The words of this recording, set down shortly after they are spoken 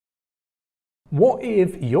What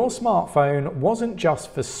if your smartphone wasn't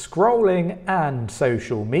just for scrolling and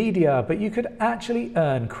social media, but you could actually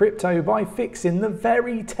earn crypto by fixing the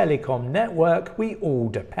very telecom network we all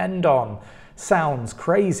depend on? Sounds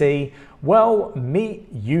crazy? Well,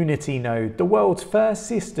 meet UnityNode, the world's first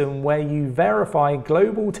system where you verify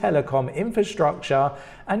global telecom infrastructure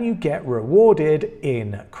and you get rewarded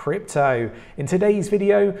in crypto. In today's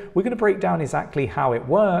video, we're going to break down exactly how it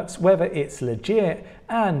works, whether it's legit,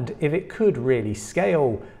 and if it could really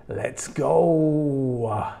scale. Let's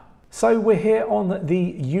go! So we're here on the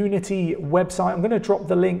Unity website. I'm going to drop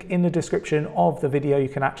the link in the description of the video. You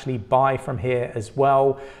can actually buy from here as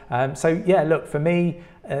well. So yeah, look, for me,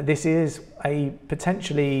 this is a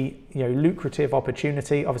potentially lucrative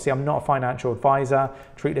opportunity. Obviously, I'm not a financial advisor.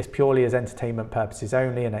 Treat this purely as entertainment purposes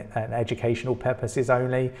only and educational purposes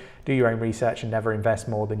only. Do your own research and never invest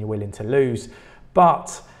more than you're willing to lose.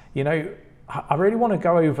 But I really want to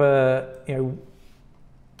go over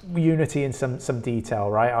Unity in some detail,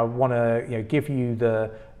 right? I want to give you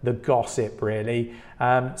the gossip really.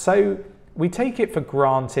 So we take it for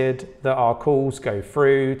granted that our calls go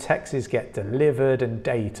through, texts get delivered, and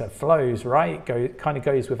data flows, right? Kind of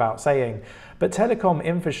goes without saying. But telecom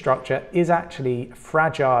infrastructure is actually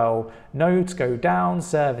fragile. Nodes go down,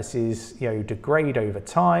 services degrade over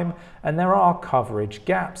time, and there are coverage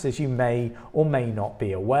gaps, as you may or may not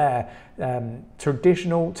be aware.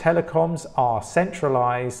 Traditional telecoms are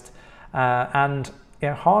centralized and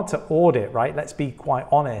hard to audit, right? Let's be quite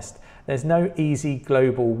honest. There's no easy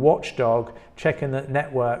global watchdog checking that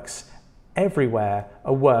networks everywhere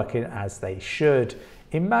are working as they should.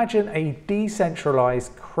 Imagine a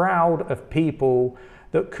decentralized crowd of people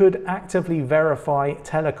that could actively verify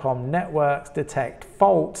telecom networks, detect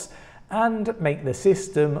faults, and make the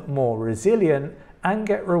system more resilient and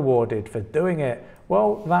get rewarded for doing it.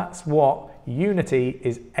 Well, that's what Unity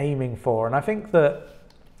is aiming for, and I think that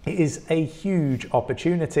it is a huge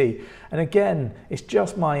opportunity. And again, it's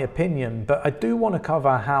just my opinion, but I do want to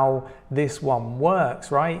cover how this one works,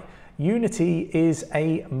 right? Unity is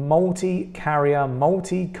a multi-carrier,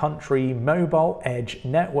 multi-country mobile edge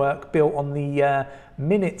network built on the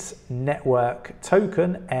Minutes Network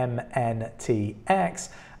token, MNTX,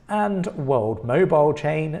 and World Mobile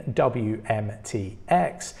Chain,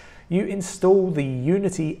 WMTX. You install the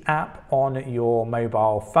Unity app on your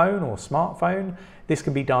mobile phone or smartphone. This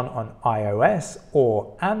can be done on iOS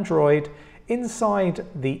or Android. Inside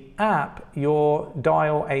the app, you'll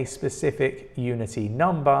dial a specific Unity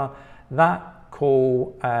number. That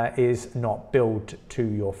call is not billed to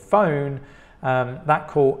your phone. That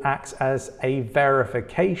call acts as a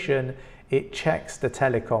verification. It checks the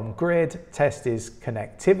telecom grid, tests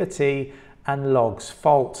connectivity, and logs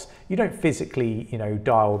faults. You don't physically,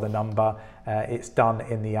 dial the number. It's done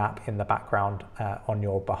in the app in the background on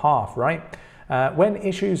your behalf, right? When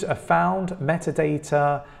issues are found,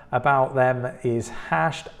 metadata about them is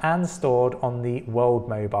hashed and stored on the World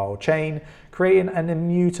Mobile Chain, creating an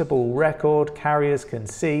immutable record. Carriers can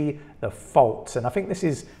see the faults, and I think this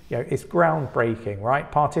is, it's groundbreaking, right?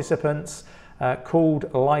 Participants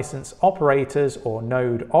called license operators or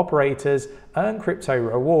node operators earn crypto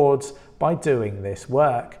rewards by doing this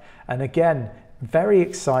work. And again, very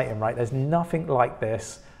exciting, right? There's nothing like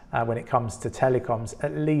this when it comes to telecoms,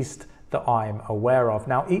 at least that I'm aware of.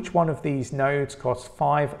 Now, each one of these nodes costs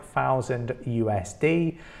 5,000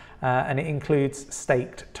 USD, and it includes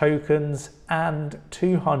staked tokens and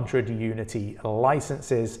 200 Unity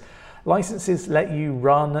licenses. Licenses let you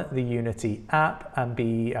run the Unity app and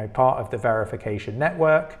be a part of the verification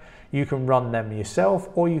network. You can run them yourself,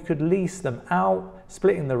 or you could lease them out,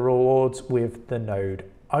 splitting the rewards with the node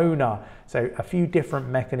owner. So a few different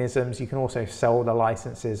mechanisms. You can also sell the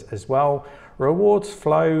licenses as well. Rewards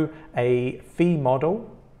flow a fee model,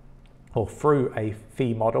 or through a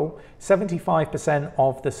fee model. 75%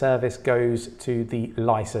 of the service goes to the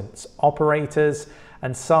license operators,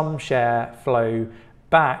 and some share flow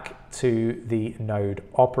back to the node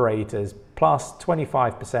operators, plus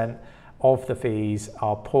 25% of the fees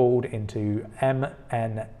are pulled into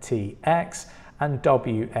MNTX and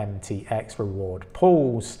WMTX reward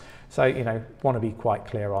pools. So, want to be quite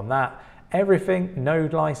clear on that. Everything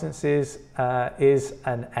node licenses is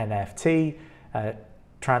an NFT,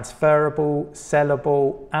 transferable,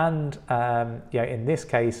 sellable, and in this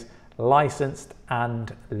case, licensed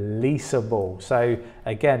and leasable. So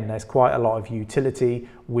again, there's quite a lot of utility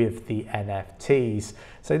with the NFTs.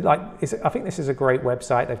 So I think this is a great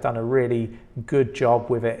website. They've done a really good job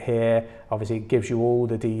with it here. Obviously, it gives you all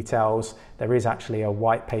the details. There is actually a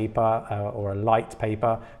white paper or a light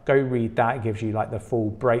paper. Go read that. It gives you the full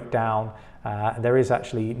breakdown. There is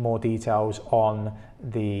actually more details on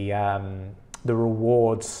the the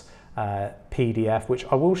rewards PDF, which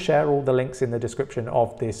I will share all the links in the description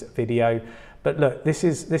of this video. But look, this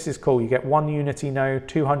is cool. You get 1 Unity node,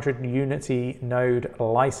 200 Unity node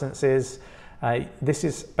licenses. This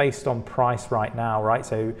is based on price right now, right?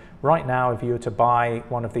 So right now, if you were to buy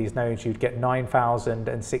one of these nodes, you'd get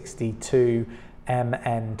 9,062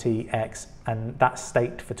 MNTX, and that's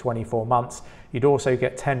staked for 24 months. You'd also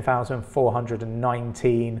get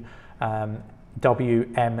 10,419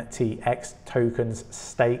 WMTX tokens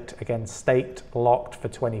staked, again staked, locked for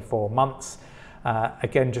 24 months.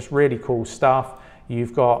 Again, just really cool stuff.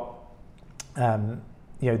 You've got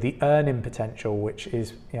the earning potential, which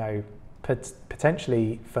is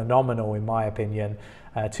potentially phenomenal in my opinion.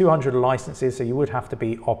 200 licenses, so you would have to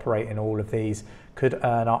be operating all of these, could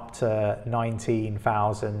earn up to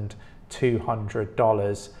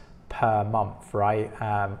 $19,200 per month, right?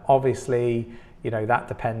 Obviously, that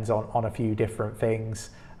depends on a few different things.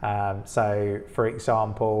 So for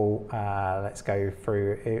example, let's go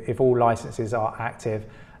through, if all licenses are active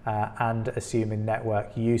and assuming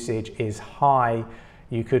network usage is high,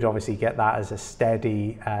 you could obviously get that as a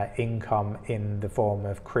steady income in the form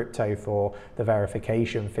of crypto for the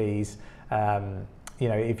verification fees.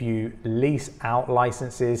 If you lease out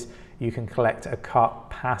licenses, you can collect a cut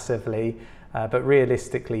passively, but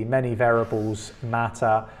realistically, many variables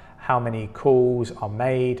matter. How many calls are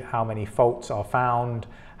made, how many faults are found,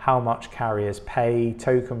 how much carriers pay,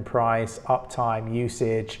 token price, uptime,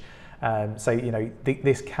 usage.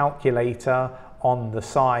 This calculator on the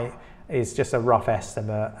site is just a rough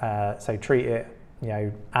estimate. So treat it,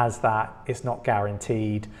 as that. It's not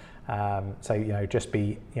guaranteed. Just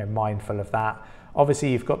be mindful of that.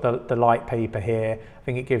 Obviously, you've got the light paper here. I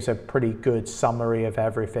think it gives a pretty good summary of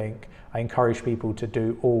everything. I encourage people to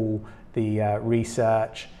do all the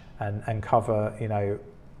research and cover,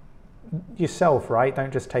 yourself, right?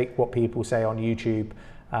 Don't just take what people say on YouTube,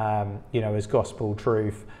 as gospel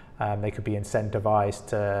truth. They could be incentivized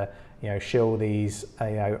to, shill these,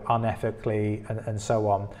 unethically and so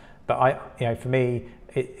on. But for me,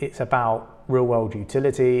 it's about real world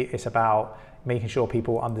utility. It's about making sure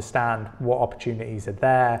people understand what opportunities are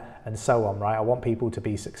there and so on, right? I want people to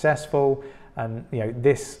be successful, and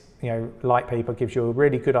this light paper gives you a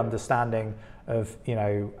really good understanding of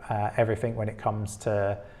everything when it comes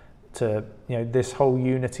to this whole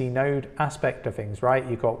Unity node aspect of things, right?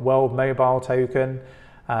 You've got World Mobile Token.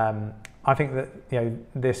 I think that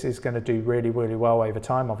this is going to do really, really well over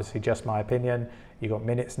time. Obviously, just my opinion. You've got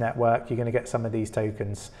Minutes Network. You're going to get some of these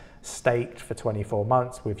tokens staked for 24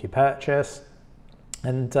 months with your purchase.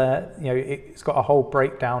 And it's got a whole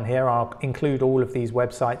breakdown here. I'll include all of these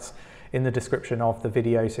websites in the description of the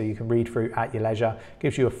video so you can read through at your leisure.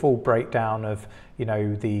 Gives you a full breakdown of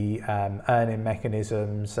the earning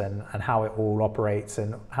mechanisms and how it all operates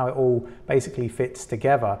and how it all basically fits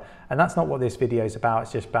together. And that's not what this video is about.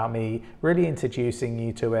 It's just about me really introducing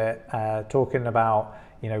you to it, talking about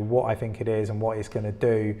what I think it is and what it's going to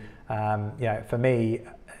do. For me,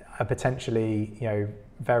 a potentially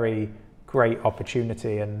very great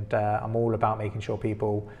opportunity, and I'm all about making sure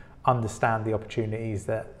people understand the opportunities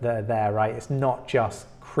that are there, right? It's not just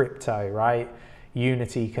crypto, right?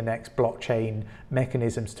 Unity connects blockchain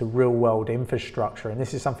mechanisms to real world infrastructure, and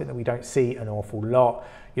this is something that we don't see an awful lot.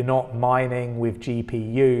 You're not mining with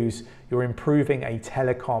GPUs, you're improving a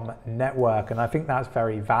telecom network, and I think that's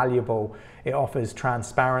very valuable. It offers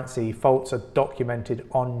transparency, faults are documented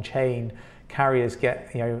on chain, carriers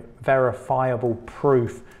get verifiable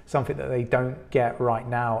proof, something that they don't get right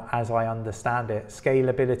now as I understand it.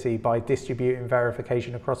 Scalability, by distributing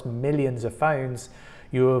verification across millions of phones,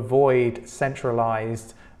 you avoid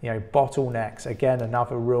centralized bottlenecks. Again,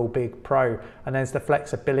 another real big pro. And there's the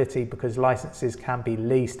flexibility, because licenses can be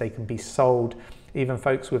leased, they can be sold. Even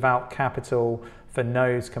folks without capital for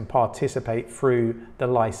nodes can participate through the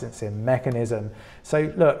licensing mechanism.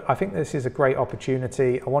 So look, I think this is a great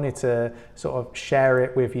opportunity. I wanted to sort of share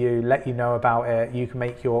it with you, let you know about it. You can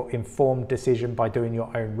make your informed decision by doing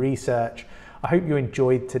your own research. I hope you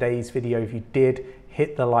enjoyed today's video. If you did,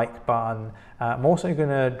 hit the like button. I'm also going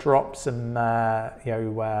to drop some,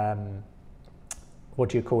 some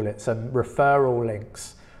referral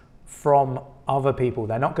links from other people.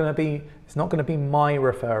 They're not going to be, it's not going to be my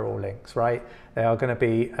referral links, right? They are going to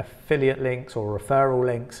be affiliate links or referral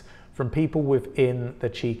links from people within the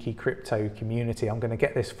Cheeky Crypto community. I'm going to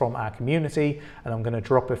get this from our community, and I'm going to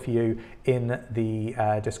drop a few in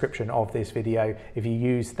the description of this video. If you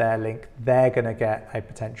use their link, they're going to get a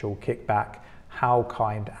potential kickback. How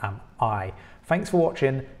kind am I? Thanks for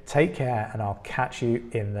watching, take care, and I'll catch you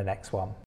in the next one.